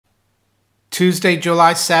Tuesday,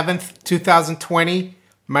 July 7th, 2020,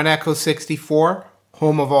 Maneco 64,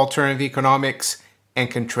 home of alternative economics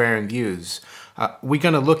and contrarian views. We're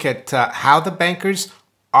going to look at how the bankers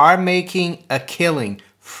are making a killing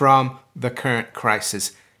from the current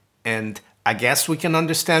crisis. And I guess we can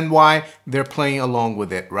understand why they're playing along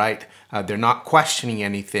with it, right? They're not questioning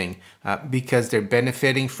anything because they're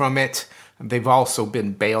benefiting from it. They've also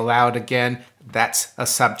been bailed out again. That's a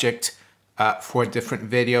subject for a different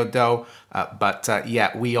video though.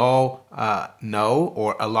 Yeah, we all know,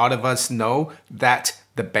 or a lot of us know, that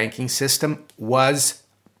the banking system was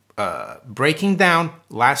breaking down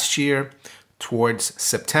last year towards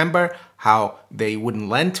September, how they wouldn't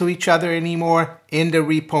lend to each other anymore in the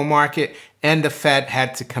repo market, and the Fed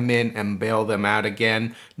had to come in and bail them out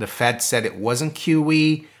again. The Fed said it wasn't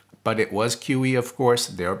QE, but it was QE, of course.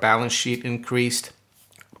 Their balance sheet increased.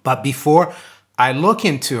 But before I look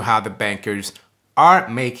into how the bankers are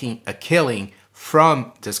making a killing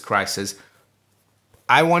from this crisis,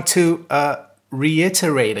 I want to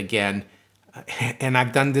reiterate again, and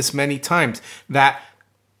I've done this many times, that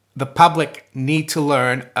the public need to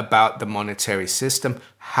learn about the monetary system,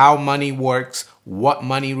 how money works, what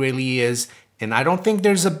money really is. And I don't think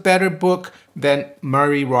there's a better book than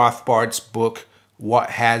Murray Rothbard's book,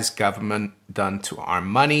 What Has Government Done to Our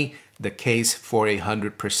Money? The Case for a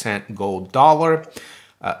 100% Gold Dollar.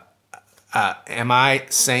 Am I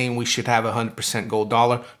saying we should have a 100% gold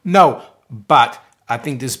dollar? No, but I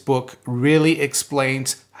think this book really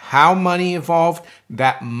explains how money evolved,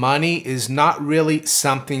 that money is not really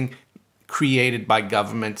something created by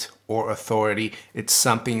government or authority. It's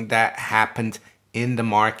something that happened in the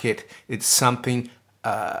market. It's something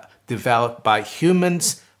developed by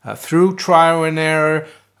humans through trial and error,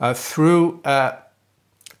 through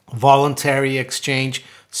voluntary exchange.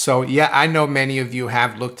 So yeah, I know many of you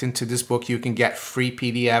have looked into this book. You can get free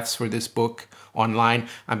PDFs for this book online.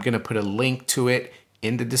 I'm going to put a link to it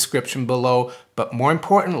in the description below. But more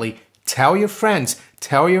importantly, tell your friends,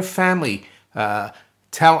 tell your family,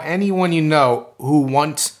 tell anyone you know who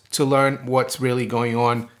wants to learn what's really going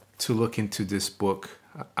on to look into this book.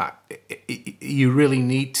 You really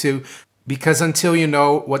need to, because until you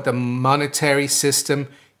know what the monetary system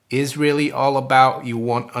is really all about, you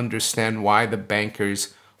won't understand why the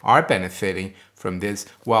bankers are benefiting from this.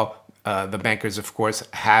 Well, the bankers, of course,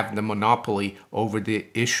 have the monopoly over the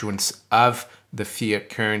issuance of the fiat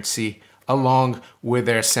currency along with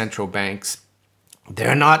their central banks.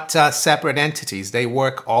 They're not separate entities. They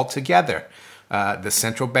work all together. The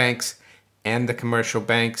central banks and the commercial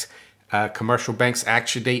banks. Commercial banks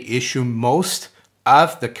actually, they issue most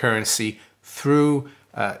of the currency through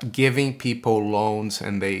giving people loans,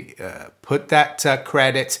 and they put that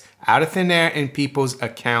credit out of thin air in people's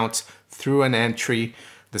accounts through an entry.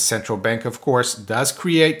 The central bank, of course, does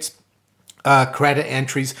create credit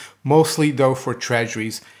entries, mostly though for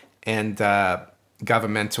treasuries and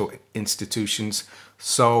governmental institutions.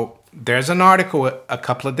 So there's an article a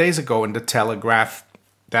couple of days ago in the Telegraph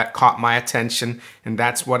that caught my attention, and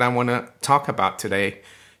that's what I want to talk about today.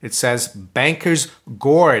 It says, bankers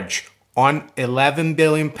gorge on 11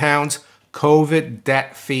 billion pounds COVID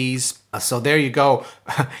debt fees. So there you go.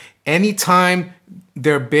 Anytime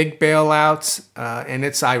there are big bailouts, and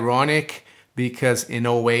it's ironic because in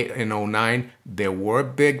 08 and 09, there were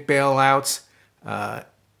big bailouts of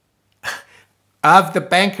the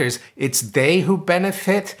bankers. It's they who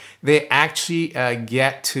benefit. They actually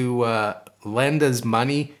get to lend us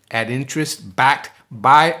money at interest backed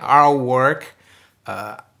by our work,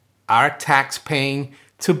 our tax paying,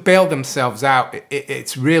 to bail themselves out.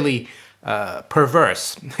 It's really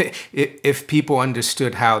perverse. If people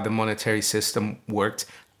understood how the monetary system worked,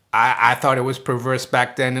 I thought it was perverse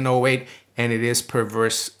back then in 08, and it is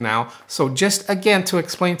perverse now. So just again to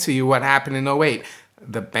explain to you what happened in 08,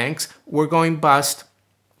 the banks were going bust.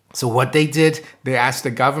 So what they did, they asked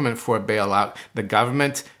the government for a bailout. The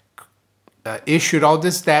government issued all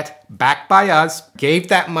this debt backed by us, gave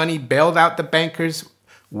that money, bailed out the bankers.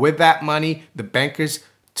 With that money, the bankers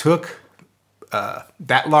took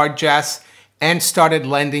that largesse and started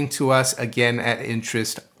lending to us again at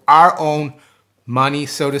interest, our own money,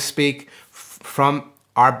 so to speak, from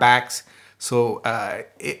our backs. So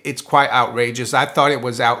it's quite outrageous. I thought it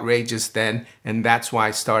was outrageous then, and that's why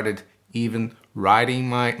I started even writing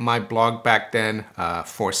my blog back then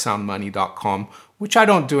for soundmoney.com, which I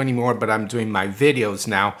don't do anymore, but I'm doing my videos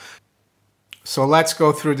now. So let's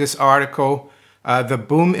go through this article. The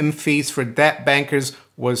boom in fees for debt bankers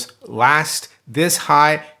was last this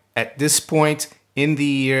high at this point in the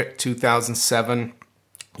year 2007.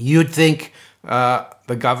 You'd think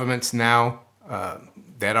the governments now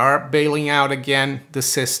that are bailing out again the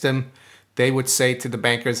system, they would say to the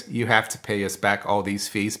bankers, you have to pay us back all these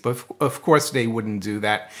fees. But of course they wouldn't do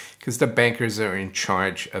that because the bankers are in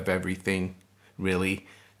charge of everything, really.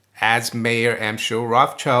 As Mayor Amschel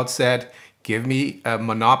Rothschild said, give me a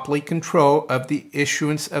monopoly control of the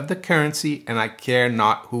issuance of the currency, and I care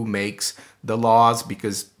not who makes the laws,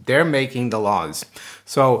 because they're making the laws.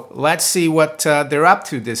 So let's see what they're up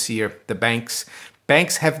to this year. The banks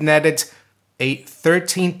have netted a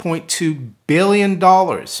 $13.2 billion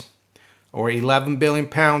or 11 billion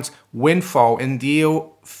pounds windfall in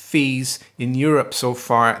deal fees in Europe so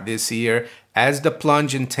far this year, as the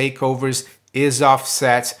plunge in takeovers is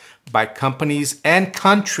offset by companies and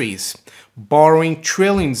countries borrowing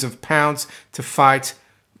trillions of pounds to fight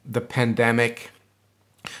the pandemic.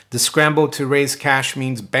 The scramble to raise cash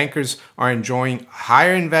means bankers are enjoying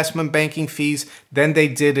higher investment banking fees than they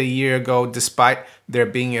did a year ago, despite there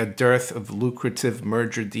being a dearth of lucrative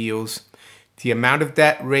merger deals. The amount of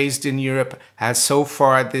debt raised in Europe has so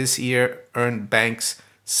far this year earned banks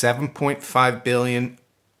 $7.5 billion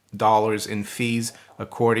in fees,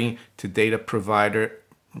 according to data provider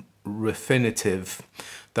Refinitiv,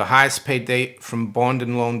 the highest paid date from bond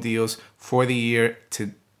and loan deals for the year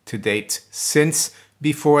to date since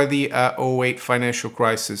before the 08 financial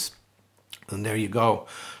crisis. And there you go.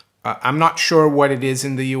 I'm not sure what it is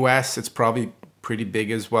in the US. It's probably pretty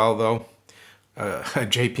big as well, though.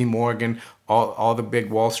 JP Morgan, all the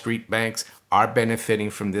big Wall Street banks are benefiting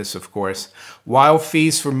from this, of course. While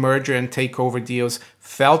fees for merger and takeover deals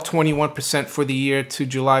fell 21% for the year to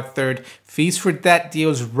July 3rd, fees for debt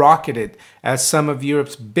deals rocketed as some of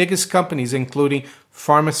Europe's biggest companies, including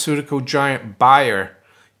pharmaceutical giant Bayer,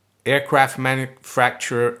 aircraft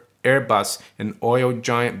manufacturer Airbus, and oil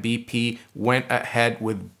giant BP, went ahead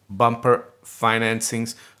with bumper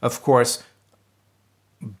financings, of course,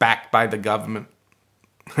 backed by the government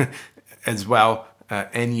as well,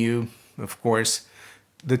 NU, of course.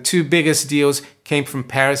 The two biggest deals came from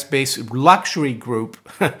Paris-based luxury group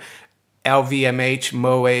LVMH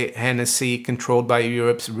Moet Hennessy, controlled by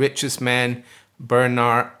Europe's richest man,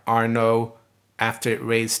 Bernard Arnault, after it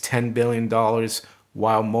raised $10 billion,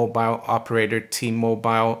 while mobile operator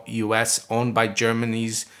T-Mobile US, owned by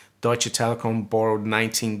Germany's Deutsche Telekom, borrowed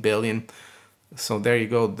 $19 billion. So there you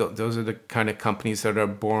go. Those are the kind of companies that are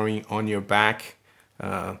borrowing on your back,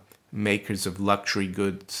 makers of luxury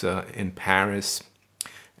goods in Paris.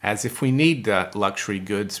 As if we need luxury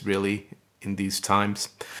goods, really, in these times.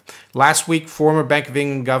 Last week, former Bank of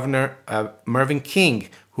England Governor Mervyn King,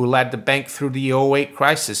 who led the bank through the 08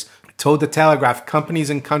 crisis, told The Telegraph companies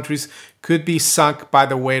and countries could be sunk by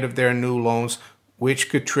the weight of their new loans, which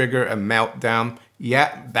could trigger a meltdown.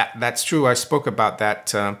 Yeah, that's true. I spoke about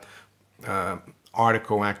that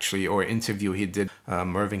article, actually, or interview he did,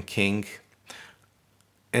 Mervyn King.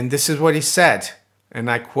 And this is what he said, and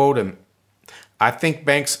I quote him: "I think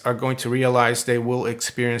banks are going to realize they will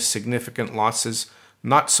experience significant losses,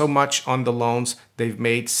 not so much on the loans they've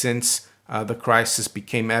made since the crisis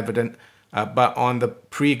became evident, but on the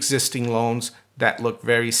pre-existing loans that look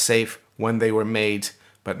very safe when they were made,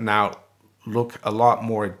 but now look a lot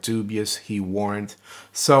more dubious," he warned.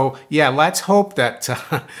 So yeah, let's hope that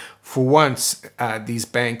for once these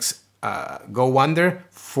banks go under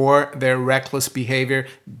for their reckless behavior,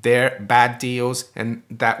 their bad deals, and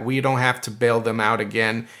that we don't have to bail them out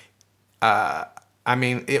again. I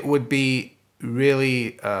mean, it would be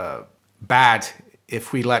really bad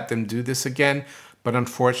if we let them do this again. But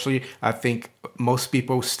unfortunately, I think most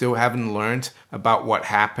people still haven't learned about what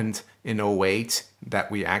happened in 08, that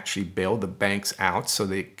we actually bailed the banks out so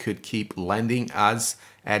they could keep lending us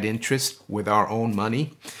at interest with our own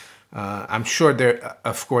money. I'm sure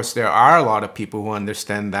of course, there are a lot of people who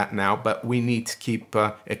understand that now, but we need to keep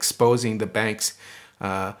exposing the banks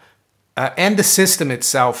and the system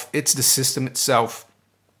itself. It's the system itself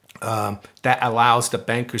that allows the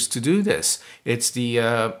bankers to do this. It's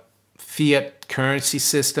the fiat currency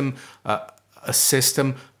system, a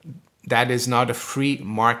system that is not a free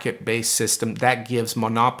market-based system that gives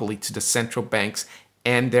monopoly to the central banks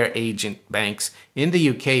and their agent banks. In the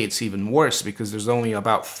UK, it's even worse because there's only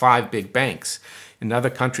about 5 big banks. In other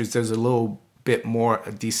countries, there's a little bit more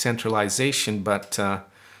decentralization, but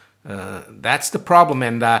that's the problem.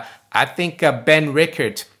 And I think Ben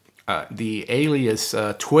Rickert, the alias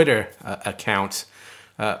Twitter account,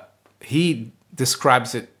 he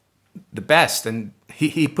describes it the best. And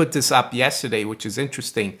he put this up yesterday, which is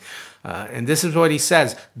interesting. And this is what he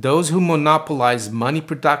says: "Those who monopolize money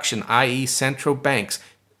production, i.e. central banks,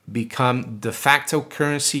 become de facto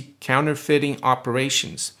currency counterfeiting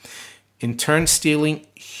operations, in turn stealing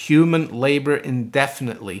human labor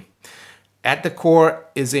indefinitely. At the core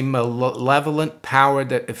is a malevolent power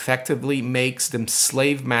that effectively makes them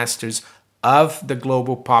slave masters of the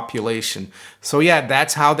global population. So yeah,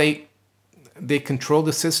 that's how they control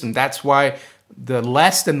the system. That's why the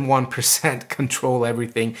less than 1% control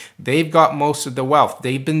everything. They've got most of the wealth.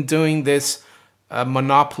 They've been doing this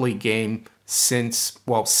monopoly game since,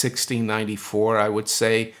 well, 1694, I would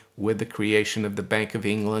say, with the creation of the Bank of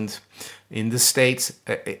England. In the States,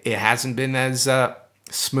 it hasn't been as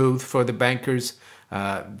smooth for the bankers.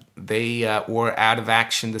 They were out of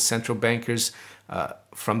action, the central bankers,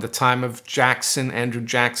 from the time of Andrew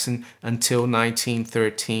Jackson, until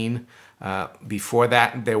 1913. Before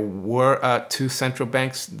that, there were two central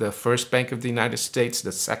banks, the first Bank of the United States,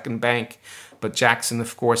 the second bank. But Jackson,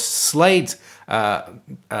 of course, slayed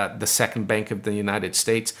the second Bank of the United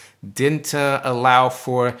States, didn't allow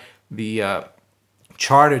for the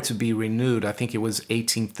charter to be renewed. I think it was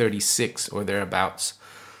 1836 or thereabouts.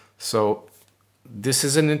 So this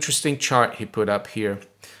is an interesting chart he put up here.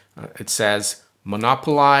 It says,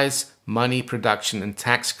 monopolize money production and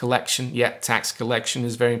tax collection. Yeah, tax collection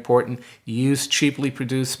is very important. Use cheaply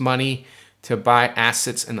produced money to buy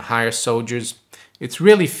assets and hire soldiers. It's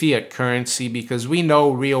really fiat currency, because we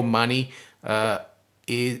know real money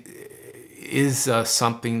is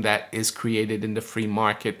something that is created in the free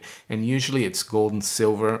market, and usually it's gold and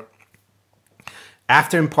silver.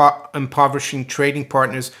 After impoverishing trading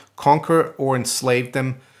partners, conquer or enslave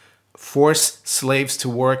them, force slaves to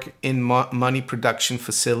work in money production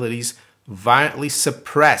facilities, violently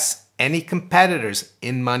suppress any competitors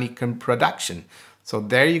in money production. So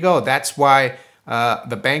there you go. That's why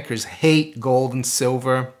the bankers hate gold and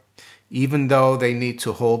silver, even though they need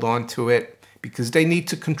to hold on to it, because they need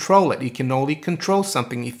to control it. You can only control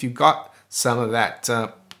something if you got some of that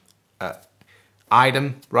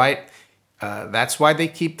item, right? That's why they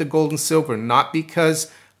keep the gold and silver, not because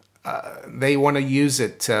they want to use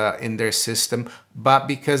it in their system, but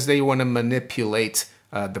because they want to manipulate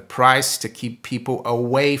the price to keep people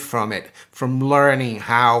away from it, from learning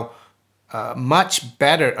how much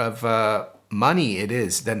better of money it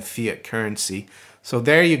is than fiat currency. So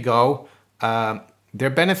there you go. They're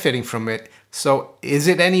benefiting from it. So is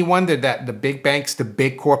it any wonder that the big banks, the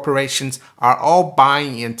big corporations are all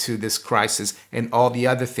buying into this crisis and all the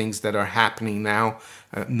other things that are happening now?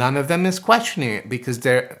 None of them is questioning it, because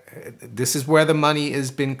this is where the money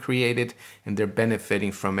has been created and they're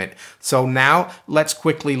benefiting from it. So now let's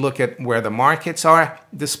quickly look at where the markets are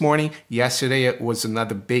this morning. Yesterday it was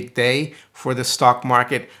another big day for the stock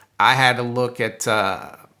market. I had a look at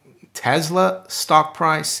Tesla stock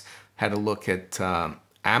price, had a look at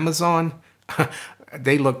Amazon.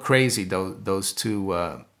 They look crazy, those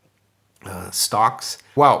two stocks.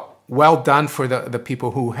 Well done for the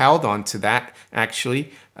people who held on to that,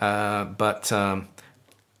 actually. But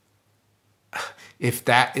if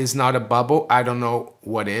that is not a bubble, I don't know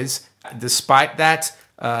what is. Despite that,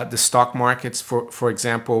 the stock markets, for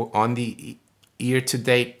example, on the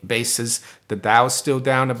year-to-date basis, the Dow is still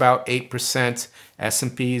down about 8%.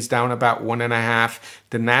 S&P is down about 1.5%.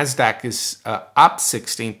 The NASDAQ is up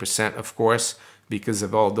 16%, of course, because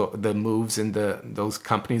of all the moves in those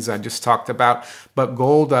companies I just talked about. But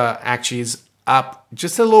gold actually is up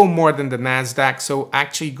just a little more than the NASDAQ. So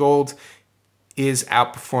actually gold is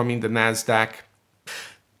outperforming the NASDAQ.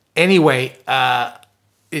 Anyway,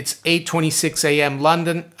 it's 8:26 a.m.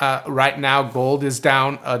 London. Right now, gold is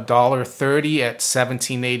down $1.30 at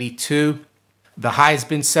 1782. The high has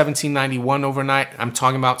been 1791 overnight. I'm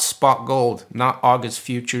talking about spot gold, not August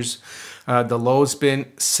futures. The low's been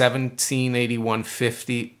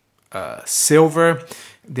 1781.50. Silver,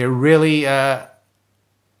 they really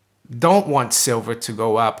don't want silver to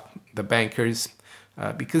go up, the bankers,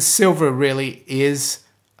 because silver really is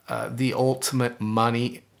the ultimate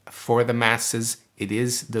money for the masses. It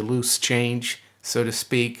is the loose change, so to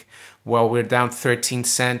speak. Well, we're down 13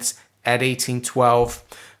 cents at 1812.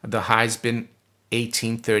 The high's been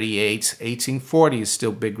 1838. 1840 is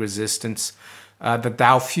still big resistance. The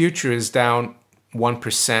Dow future is down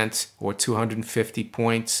 1% or 250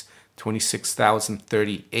 points,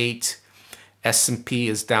 26,038. S&P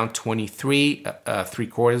is down 23,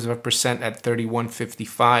 0.75% at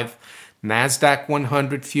 3155. NASDAQ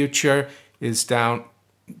 100 future is down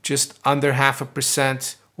just under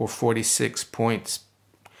 0.5% or 46 points.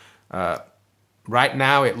 Right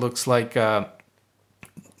now, it looks like the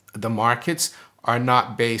markets are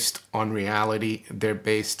not based on reality. They're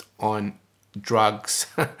based on drugs.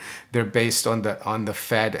 They're based on the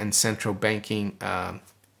Fed and central banking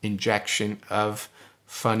injection of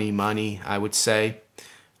funny money, I would say.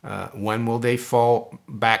 When will they fall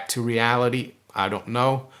back to reality? I don't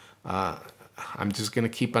know. I'm just going to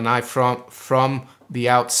keep an eye from the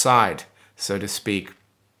outside, so to speak.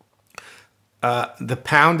 The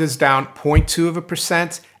pound is down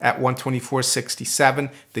 0.2% at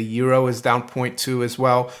 124.67. The euro is down 0.2 as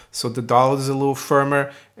well. So the dollar is a little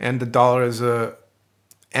firmer, and the dollar is up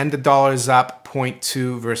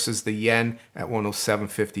 0.2 versus the yen at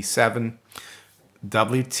 107.57.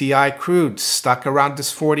 WTI crude stuck around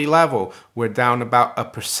this 40 level. We're down about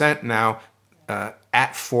 1% now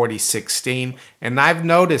at 40.16. And I've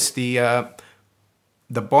noticed the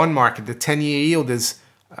bond market, the 10-year yield is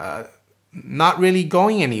not really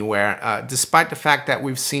going anywhere, despite the fact that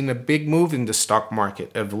we've seen a big move in the stock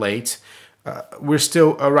market of late. We're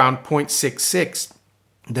still around 0.66,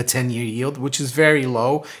 the 10-year yield, which is very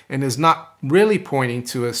low and is not really pointing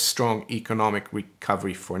to a strong economic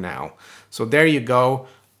recovery for now. So there you go.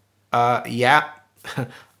 Yeah,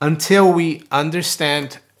 until we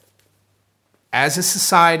understand as a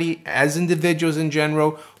society, as individuals in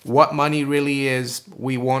general, what money really is,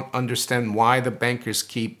 we won't understand why the bankers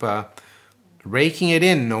keep raking it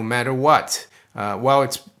in no matter what. Well,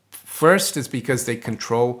 it's because they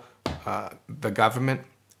control the government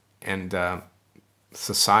and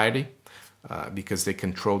society, because they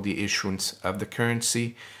control the issuance of the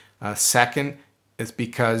currency. Second, it's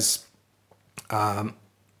because,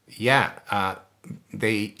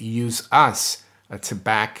 they use us to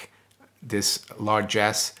back this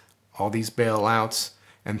largesse, all these bailouts.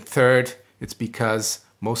 And third, it's because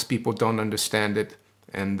most people don't understand it,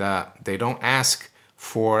 and they don't ask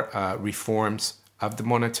for reforms of the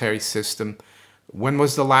monetary system. When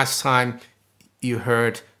was the last time you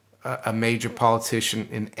heard a major politician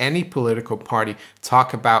in any political party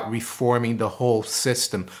talk about reforming the whole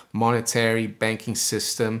system, monetary, banking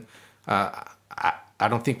system? I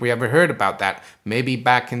don't think we ever heard about that. Maybe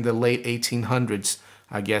back in the late 1800s,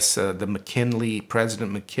 I guess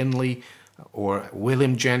President McKinley, or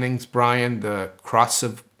William Jennings Bryan, the Cross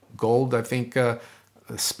of Gold, I think,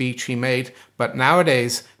 speech he made. But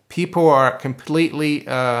nowadays, people are completely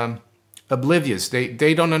oblivious.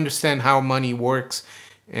 They don't understand how money works.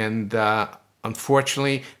 And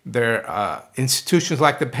unfortunately, there are institutions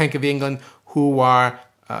like the Bank of England who are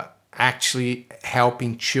actually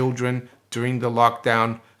helping children during the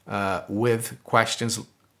lockdown with questions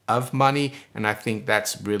of money. And I think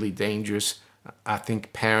that's really dangerous. I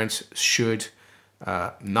think parents should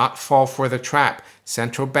not fall for the trap.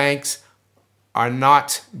 Central banks are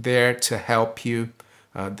not there to help you,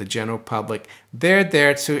 the general public. They're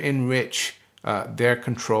there to enrich their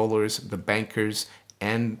controllers, the bankers,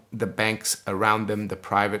 and the banks around them, the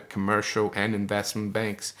private, commercial, and investment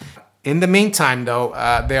banks. In the meantime, though,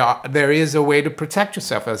 there is a way to protect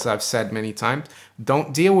yourself, as I've said many times.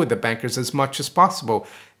 Don't deal with the bankers as much as possible,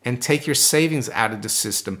 and take your savings out of the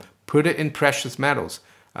system. Put it in precious metals,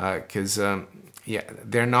 because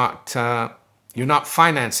they're not. You're not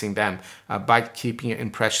financing them by keeping it in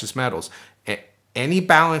precious metals. Any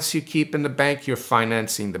balance you keep in the bank, you're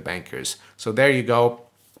financing the bankers. So there you go.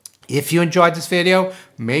 If you enjoyed this video,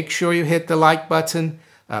 make sure you hit the like button.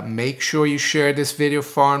 Make sure you share this video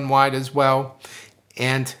far and wide as well.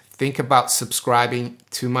 And think about subscribing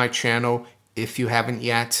to my channel if you haven't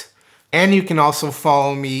yet. And you can also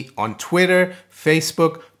follow me on Twitter,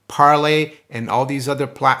 Facebook, Parlay, and all these other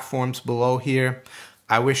platforms below here.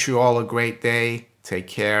 I wish you all a great day. Take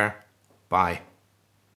care. Bye.